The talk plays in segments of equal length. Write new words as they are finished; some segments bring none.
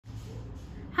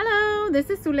this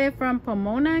is Zule from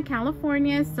Pomona,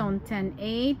 California, Zone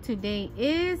 10A. Today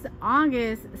is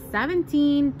August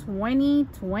 17,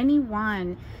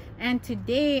 2021. And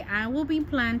today I will be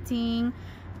planting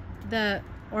the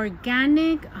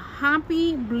organic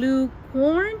Hopi blue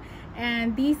corn.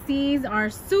 And these seeds are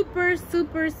super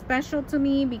special to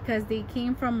me because they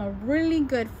came from a really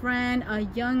good friend, a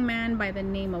young man by the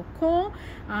name of Cole.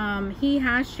 He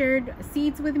has shared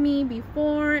seeds with me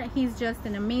before. He's just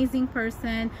an amazing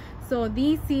person. So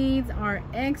these seeds are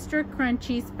extra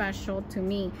crunchy special to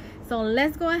me. So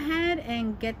let's go ahead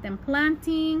and get them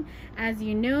planting. As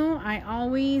you know, I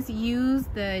always use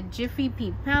the Jiffy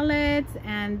Pea pellets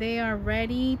and they are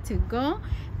ready to go.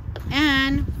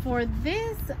 And for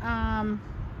this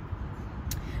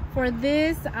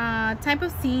type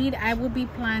of seed, I will be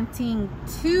planting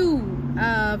 2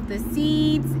 of the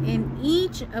seeds in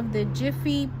each of the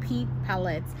Jiffy Pea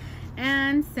pellets.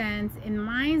 And since in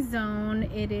my zone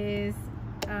it is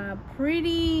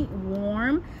pretty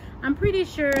warm, I'm pretty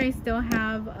sure I still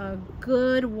have a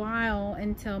good while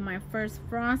until my first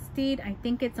frost date. I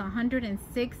think it's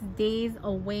 106 days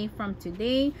away from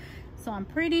today. So I'm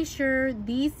pretty sure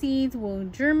these seeds will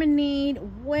germinate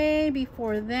way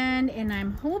before then, and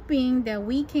I'm hoping that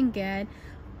we can get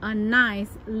a nice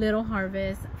little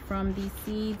harvest from these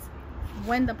seeds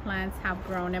when the plants have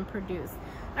grown and produced.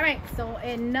 All right, so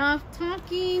enough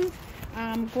talking.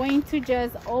 I'm going to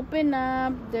just open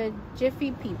up the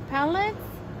Jiffy Pea pellets.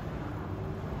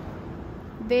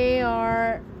 They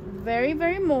are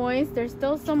very moist. There's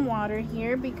still some water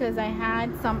here because I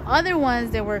had some other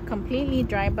ones that were completely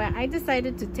dry, but I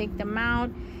decided to take them out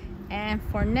and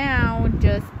for now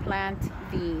just plant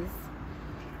these.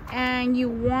 And you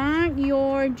want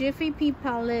your Jiffy Pea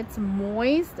pellets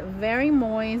moist, very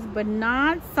moist, but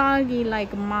not soggy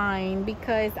like mine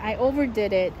because I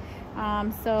overdid it.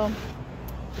 So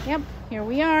yep, here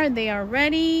we are. They are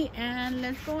ready, and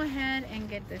let's go ahead and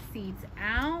get the seeds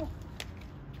out.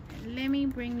 Let me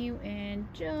bring you in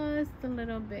just a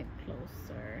little bit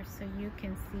closer so you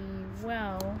can see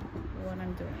well what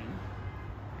I'm doing.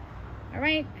 All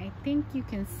right, I think you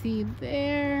can see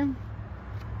there.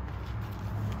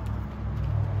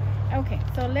 Okay,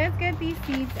 so let's get these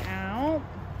seeds out.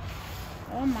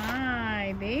 Oh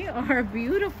my, they are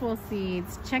beautiful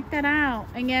seeds. Check that out.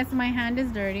 And yes, my hand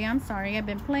is dirty. I'm sorry. I've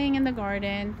been playing in the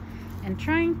garden and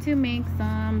trying to make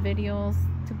some videos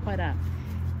to put up.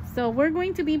 So we're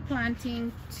going to be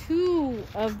planting 2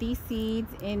 of these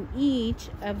seeds in each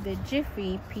of the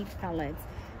Jiffy Pea pellets.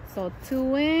 So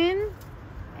 2 in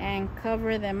and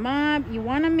cover them up. You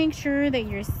want to make sure that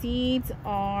your seeds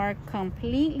are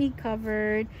completely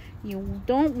covered. You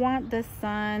don't want the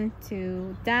sun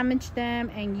to damage them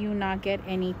and you not get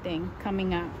anything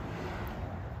coming up.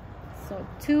 So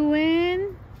 2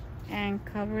 in and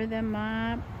cover them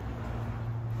up.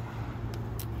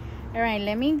 All right,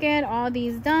 let me get all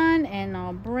these done and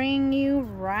I'll bring you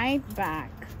right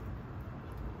back.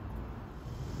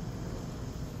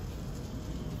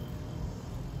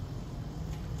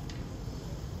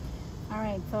 All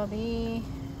right, so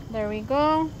there we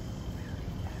go.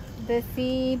 The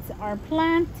seeds are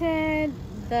planted.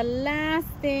 The last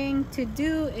thing to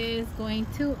do is going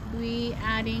to be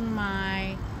adding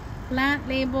my plant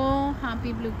label,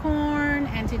 Hopi blue corn,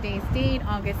 and today's date,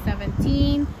 August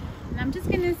 17. And I'm just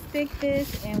gonna stick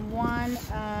this in one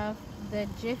of the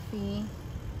Jiffy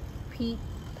Pea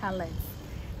pellets.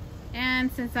 And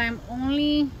since I'm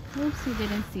only, oops, you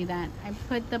didn't see that. I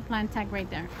put the plant tag right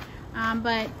there.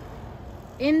 But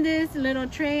in this little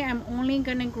tray, I'm only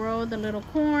gonna grow the little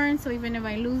corn. So even if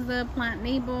I lose the plant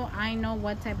label, I know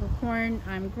what type of corn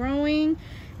I'm growing.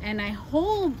 And I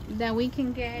hope that we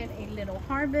can get a little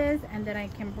harvest and that I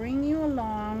can bring you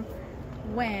along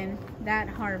when that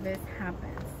harvest happens.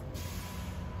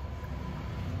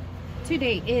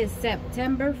 Today is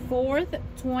September 4th,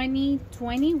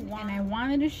 2021, and I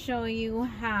wanted to show you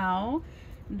how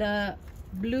the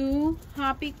blue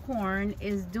Hopi corn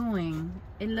is doing.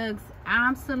 It looks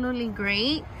absolutely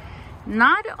great.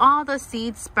 Not all the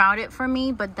seeds sprouted for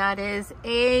me, but that is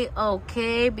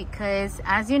a-okay because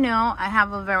as you know, I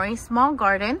have a very small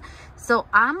garden, so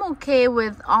I'm okay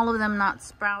with all of them not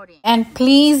sprouting. And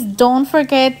please don't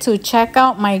forget to check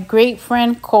out my great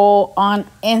friend Cole on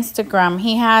Instagram.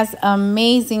 He has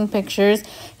amazing pictures.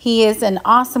 He is an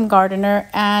awesome gardener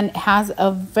and has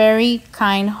a very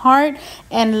kind heart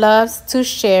and loves to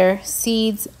share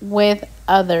seeds with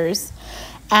others.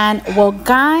 And well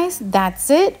guys, that's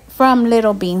it from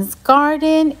Little Beans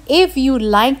Garden. If you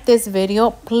like this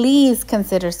video, please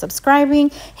consider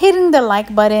subscribing, hitting the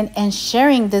like button, and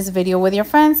sharing this video with your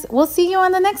friends. We'll see you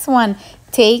on the next one.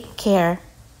 Take care.